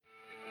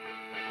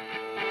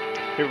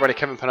Hey everybody,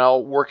 Kevin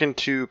Pennell, working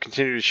to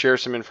continue to share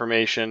some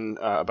information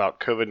about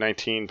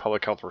COVID-19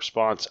 public health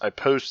response. I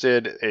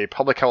posted a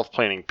public health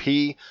planning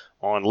P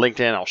on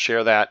LinkedIn. I'll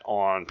share that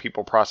on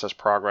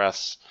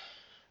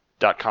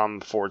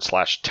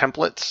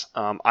peopleprocessprogress.com/templates.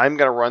 I'm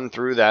going to run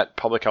through that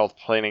public health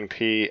planning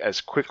P as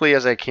quickly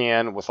as I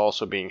can with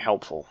also being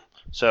helpful.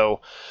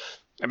 So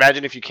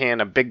imagine, if you can,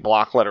 a big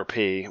block letter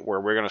P where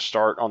we're going to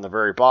start on the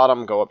very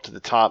bottom, go up to the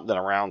top, then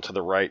around to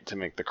the right to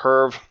make the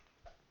curve.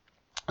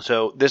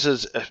 So this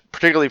is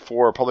particularly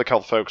for public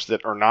health folks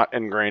that are not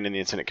ingrained in the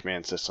incident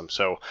command system.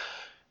 So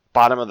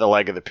bottom of the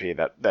leg of the P,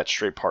 that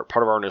straight part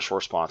of our initial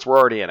response. We're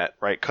already in it,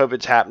 right?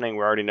 COVID's happening.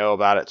 We already know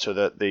about it. So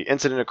the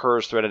incident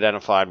occurs, threat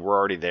identified, we're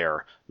already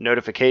there.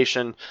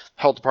 Notification,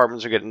 health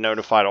departments are getting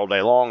notified all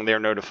day long. They're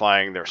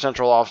notifying their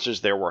central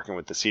offices. They're working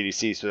with the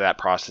CDC, so that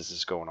process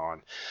is going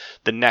on.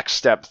 The next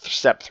step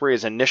 3,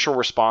 is initial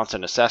response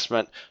and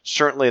assessment.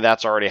 Certainly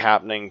that's already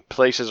happening.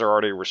 Places are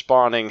already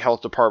responding.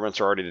 Health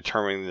departments are already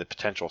determining the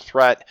potential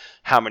threat.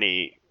 How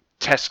many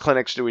test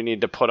clinics do we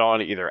need to put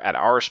on, either at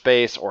our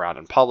space or out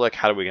in public?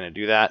 How are we going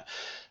to do that?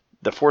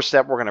 The 4th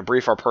step, we're going to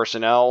brief our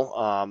personnel,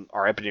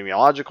 our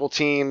epidemiological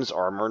teams,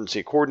 our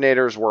emergency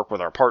coordinators, work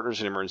with our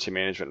partners in emergency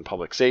management and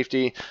public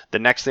safety. The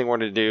next thing we're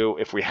going to do,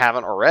 if we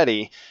haven't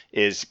already,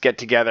 is get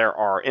together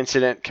our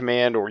incident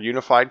command or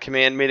unified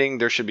command meeting.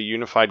 There should be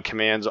unified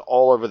commands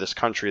all over this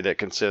country that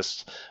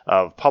consists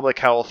of public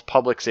health,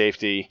 public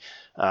safety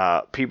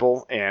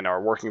people, and are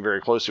working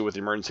very closely with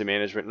emergency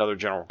management and other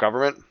general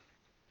government.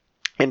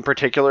 In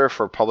particular,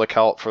 for public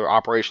health, for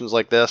operations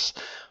like this,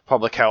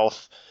 public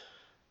health,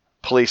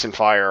 police, and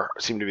fire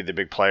seem to be the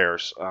big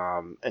players.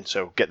 And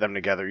so get them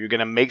together. You're going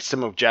to make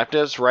some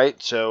objectives, right?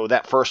 So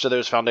that first of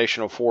those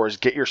foundational 4 is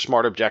get your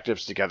SMART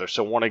objectives together.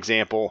 So one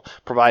example,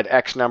 provide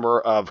X number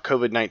of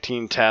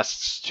COVID-19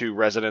 tests to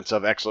residents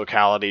of X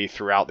locality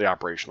throughout the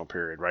operational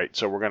period, right?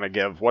 So we're going to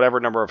give whatever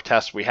number of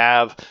tests we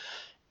have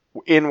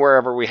in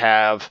wherever we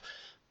have.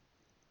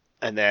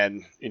 And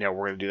then, we're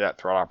going to do that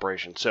throughout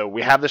operations. So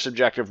we have this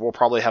objective. We'll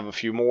probably have a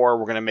few more.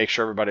 We're going to make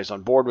sure everybody's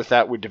on board with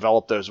that. We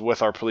develop those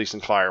with our police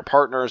and fire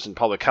partners and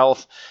public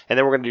health. And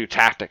then we're going to do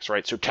tactics,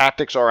 right? So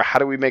tactics are, how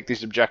do we make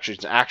these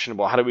objectives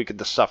actionable? How do we get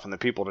the stuff and the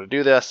people to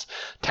do this?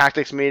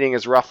 Tactics meeting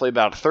is roughly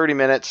about 30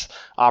 minutes.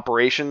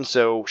 Operations,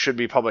 so should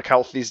be public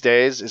health these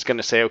days, is going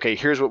to say, okay,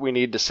 here's what we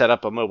need to set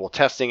up a mobile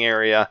testing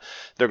area.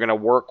 They're going to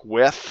work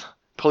with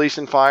police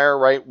and fire,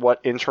 right? What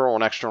internal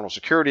and external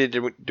security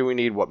do we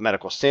need? What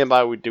medical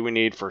standby do we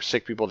need for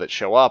sick people that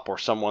show up, or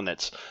someone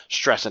that's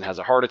stressed and has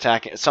a heart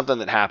attack? It's something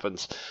that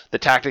happens. The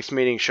tactics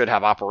meeting should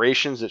have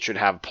operations. It should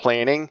have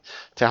planning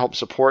to help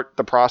support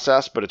the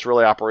process, but it's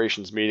really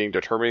operations meeting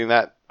determining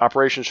that.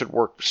 Operations should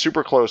work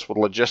super close with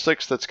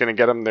logistics. That's going to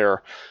get them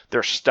their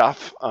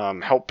stuff,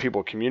 help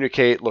people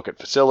communicate, look at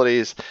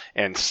facilities,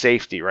 and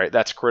safety, right?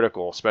 That's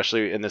critical,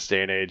 especially in this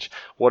day and age.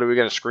 What are we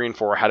going to screen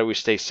for? How do we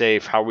stay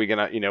safe? How are we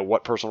going to,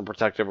 what personal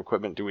protective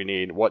equipment do we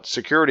need? What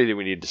security do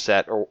we need to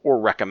set or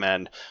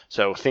recommend?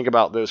 So think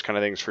about those kind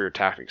of things for your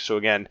tactics. So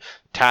again,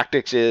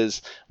 tactics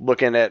is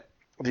looking at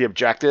the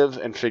objective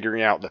and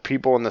figuring out the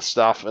people and the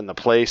stuff and the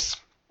place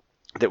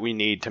that we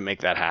need to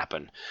make that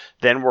happen.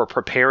 Then we're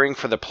preparing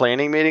for the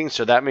planning meeting.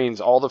 So that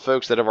means all the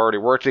folks that have already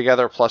worked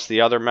together, plus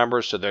the other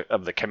members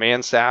of the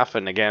command staff.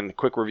 And again,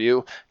 quick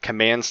review,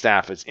 command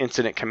staff is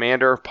incident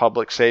commander,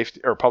 public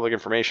safety or public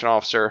information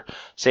officer,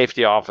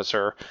 safety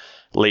officer,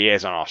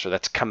 liaison officer.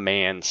 That's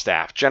command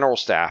staff. General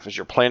staff is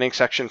your planning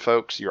section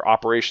folks, your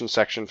operations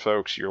section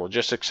folks, your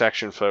logistics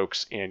section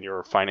folks, and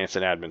your finance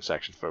and admin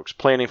section folks.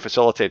 Planning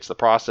facilitates the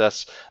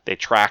process. They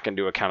track and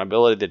do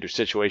accountability. They do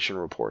situation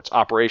reports.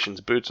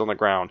 Operations, boots on the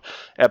ground,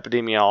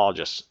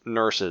 epidemiologists,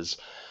 nurses,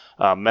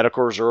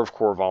 medical reserve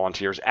corps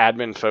volunteers,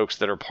 admin folks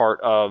that are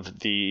part of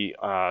the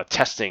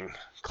testing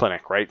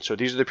clinic, right? So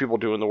these are the people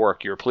doing the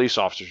work. Your police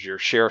officers, your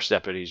sheriff's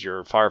deputies,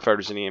 your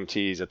firefighters and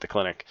EMTs at the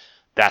clinic.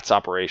 That's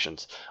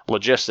operations.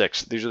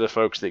 Logistics, these are the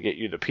folks that get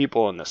you the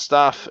people and the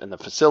stuff and the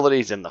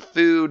facilities and the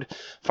food.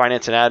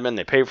 Finance and admin,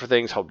 they pay for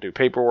things, help do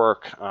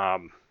paperwork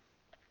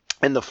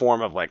in the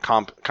form of like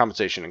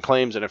compensation and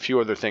claims and a few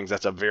other things.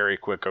 That's a very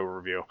quick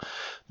overview.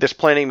 This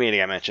planning meeting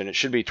I mentioned, it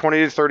should be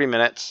 20 to 30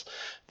 minutes.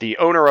 The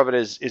owner of it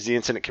is the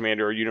incident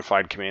commander or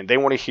unified command. They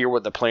want to hear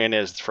what the plan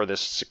is for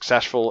this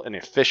successful and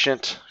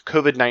efficient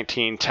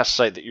COVID-19 test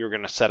site that you're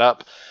going to set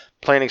up.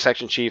 Planning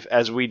section chief,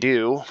 as we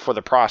do for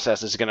the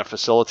process, is going to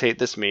facilitate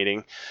this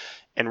meeting.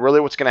 And really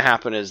what's going to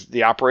happen is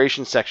the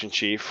operations section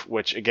chief,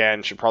 which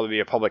again should probably be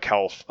a public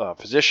health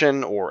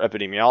physician or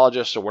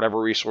epidemiologist or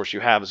whatever resource you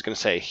have, is going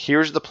to say,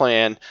 here's the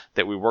plan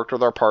that we worked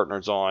with our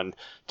partners on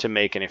to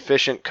make an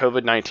efficient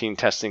COVID-19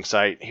 testing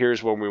site.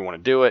 Here's when we want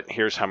to do it.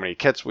 Here's how many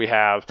kits we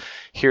have.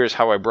 Here's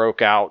how I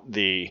broke out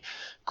the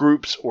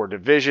groups or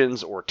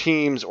divisions or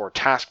teams or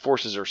task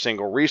forces or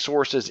single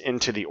resources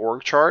into the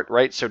org chart,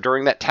 right? So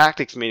during that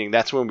tactics meeting,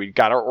 that's when we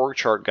got our org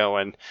chart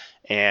going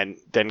and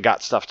then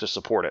got stuff to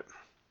support it.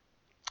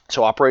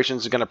 So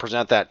operations is going to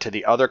present that to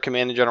the other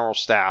command and general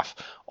staff.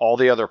 All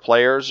the other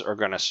players are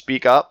going to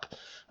speak up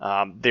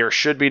There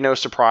should be no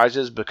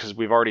surprises because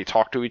we've already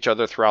talked to each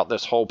other throughout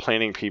this whole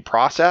Planning P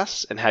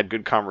process and had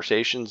good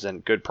conversations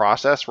and good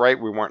process, right?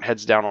 We weren't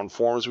heads down on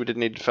forms we didn't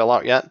need to fill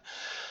out yet.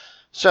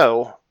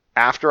 So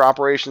after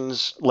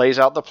operations lays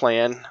out the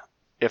plan,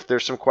 if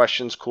there's some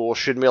questions, cool.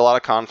 Shouldn't be a lot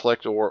of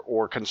conflict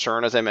or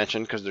concern, as I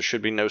mentioned, because there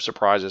should be no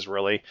surprises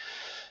really.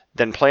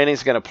 Then planning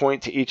is going to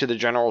point to each of the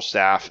general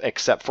staff,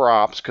 except for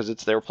ops, because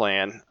it's their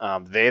plan.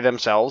 They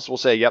themselves will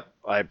say, yep,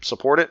 I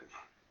support it.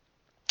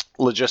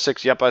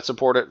 Logistics, yep, I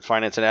support it.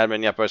 Finance and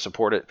admin, yep, I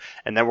support it.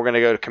 And then we're going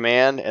to go to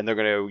command, and they're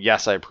going to go,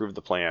 yes, I approve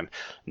the plan.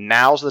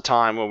 Now's the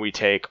time when we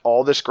take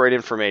all this great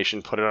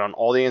information, put it on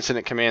all the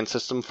incident command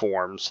system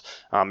forms.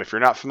 If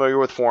you're not familiar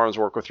with forms,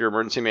 work with your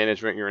emergency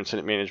management, your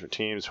incident management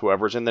teams,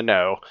 whoever's in the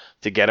know,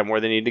 to get them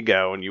where they need to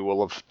go, and you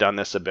will have done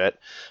this a bit.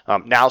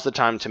 Now's the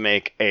time to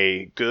make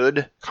a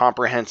good,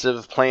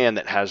 comprehensive plan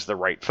that has the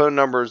right phone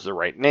numbers, the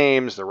right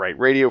names, the right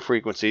radio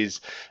frequencies.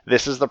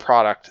 This is the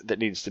product that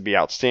needs to be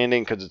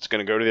outstanding because it's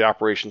going to go to the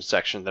operations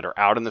section that are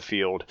out in the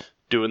field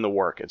doing the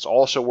work. It's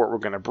also what we're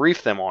going to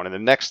brief them on in the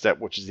next step,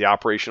 which is the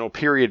operational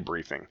period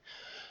briefing.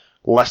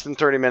 Less than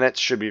 30 minutes,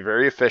 should be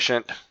very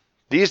efficient.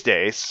 These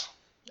days,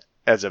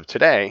 as of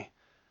today,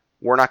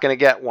 we're not going to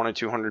get 100 or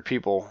 200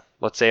 people,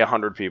 let's say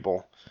 100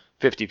 people,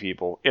 50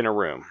 people in a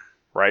room,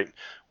 right?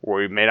 Or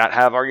we may not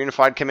have our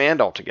unified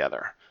command all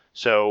together.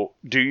 So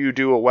do you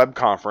do a web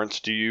conference?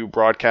 Do you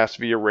broadcast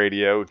via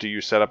radio? Do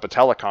you set up a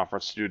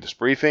teleconference to do this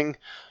briefing?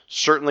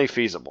 Certainly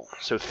feasible.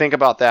 So think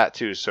about that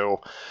too.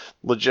 So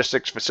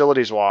logistics,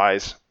 facilities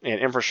wise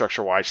and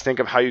infrastructure wise, think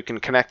of how you can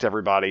connect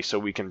everybody so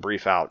we can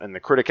brief out. And the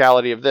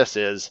criticality of this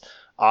is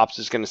ops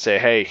is going to say,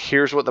 hey,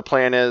 here's what the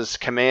plan is.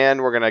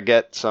 Command, we're going to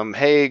get some,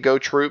 hey, go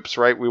troops,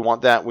 right? We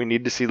want that. We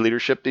need to see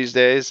leadership these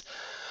days.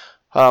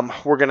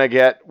 We're going to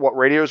get what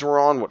radios we're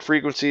on, what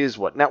frequencies,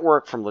 what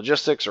network from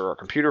logistics or our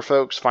computer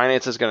folks.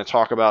 Finance is going to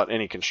talk about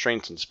any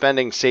constraints in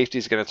spending. Safety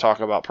is going to talk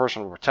about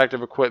personal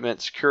protective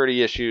equipment,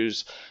 security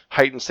issues,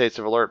 heightened states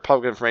of alert.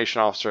 Public information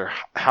officer,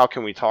 how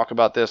can we talk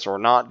about this or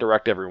not?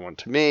 Direct everyone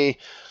to me.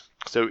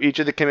 So each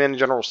of the command and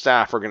general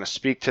staff are going to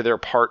speak to their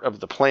part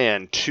of the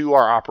plan to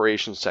our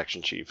operations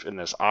section chief in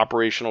this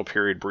operational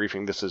period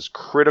briefing. This is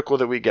critical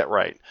that we get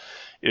right.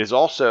 It is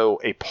also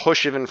a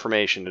push of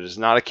information. It is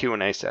not a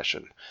Q&A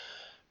session.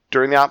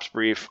 During the ops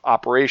brief,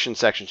 operations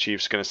section chief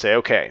is going to say,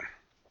 okay,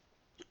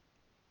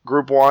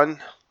 group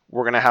 1,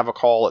 we're going to have a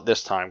call at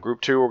this time.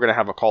 Group 2, we're going to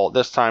have a call at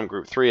this time.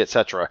 Group 3,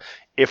 etc.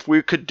 If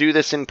we could do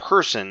this in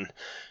person,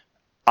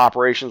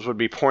 operations would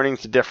be pointing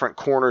to different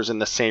corners in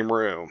the same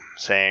room,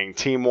 saying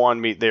team 1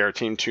 meet there,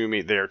 team 2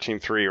 meet there, team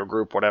 3 or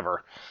group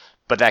whatever.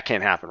 But that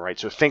can't happen, right?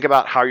 So think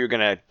about how you're going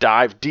to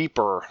dive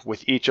deeper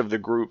with each of the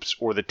groups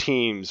or the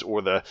teams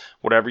or the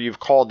whatever you've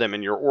called them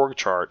in your org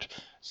chart.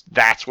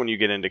 That's when you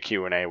get into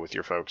Q&A with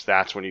your folks.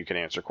 That's when you can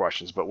answer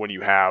questions. But when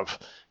you have,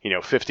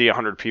 50,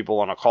 100 people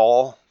on a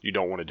call, you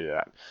don't want to do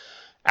that.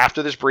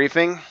 After this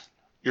briefing,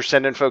 you're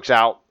sending folks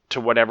out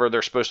to whatever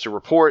they're supposed to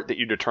report that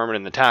you determine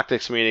in the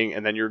tactics meeting,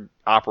 and then you're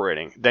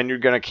operating. Then you're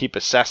going to keep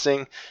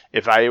assessing,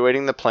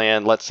 evaluating the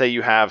plan. Let's say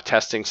you have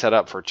testing set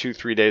up for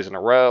 2-3 days in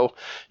a row.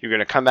 You're going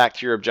to come back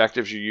to your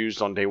objectives you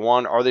used on day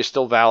 1. Are they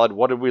still valid?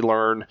 What did we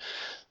learn?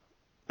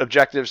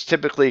 Objectives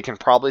typically can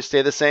probably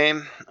stay the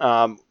same.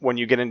 When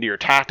you get into your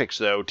tactics,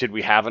 though, did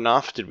we have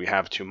enough? Did we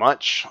have too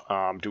much?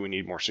 Do we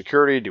need more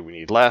security? Do we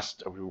need less?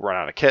 Do we run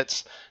out of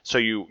kits? So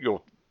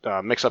you'll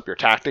mix up your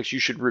tactics. You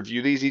should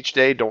review these each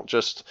day. Don't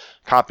just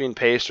copy and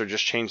paste or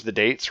just change the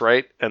dates,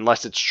 right?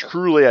 Unless it's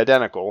truly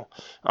identical.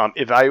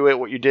 Evaluate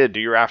what you did. Do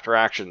your after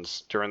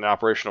actions during the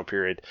operational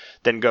period.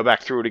 Then go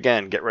back through it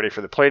again. Get ready for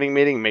the planning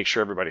meeting. Make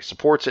sure everybody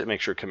supports it. Make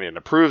sure command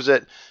approves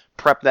it.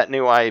 Prep that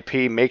new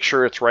IAP. Make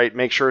sure it's right.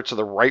 Make sure it's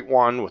the right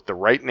one with the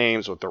right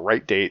names, with the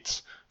right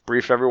dates.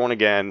 Brief everyone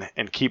again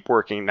and keep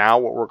working. Now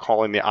what we're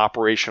calling the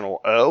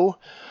operational O.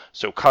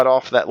 So cut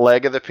off that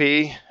leg of the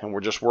P, and we're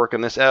just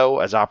working this O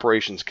as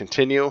operations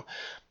continue.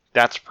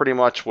 That's pretty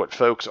much what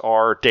folks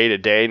are day to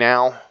day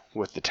now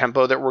with the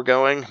tempo that we're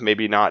going.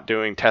 Maybe not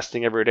doing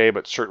testing every day,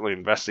 but certainly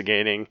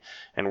investigating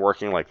and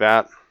working like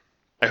that.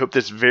 I hope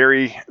this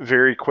very,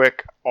 very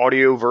quick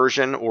audio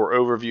version or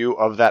overview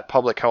of that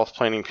public health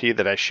planning P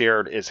that I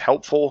shared is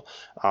helpful.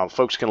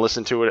 Folks can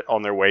listen to it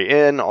on their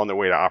way in, on their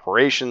way to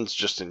operations,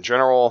 just in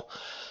general.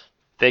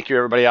 Thank you,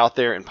 everybody out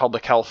there in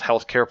public health,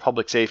 healthcare,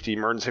 public safety,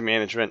 emergency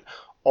management,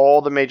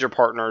 all the major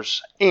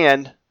partners,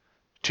 and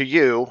to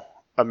you,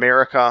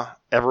 America,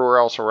 everywhere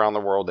else around the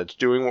world that's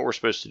doing what we're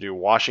supposed to do,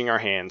 washing our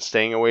hands,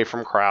 staying away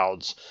from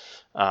crowds,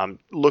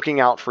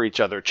 looking out for each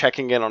other,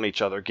 checking in on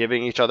each other,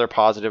 giving each other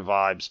positive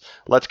vibes.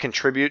 Let's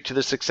contribute to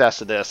the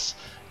success of this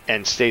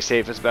and stay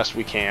safe as best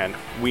we can.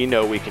 We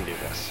know we can do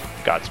this.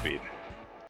 Godspeed.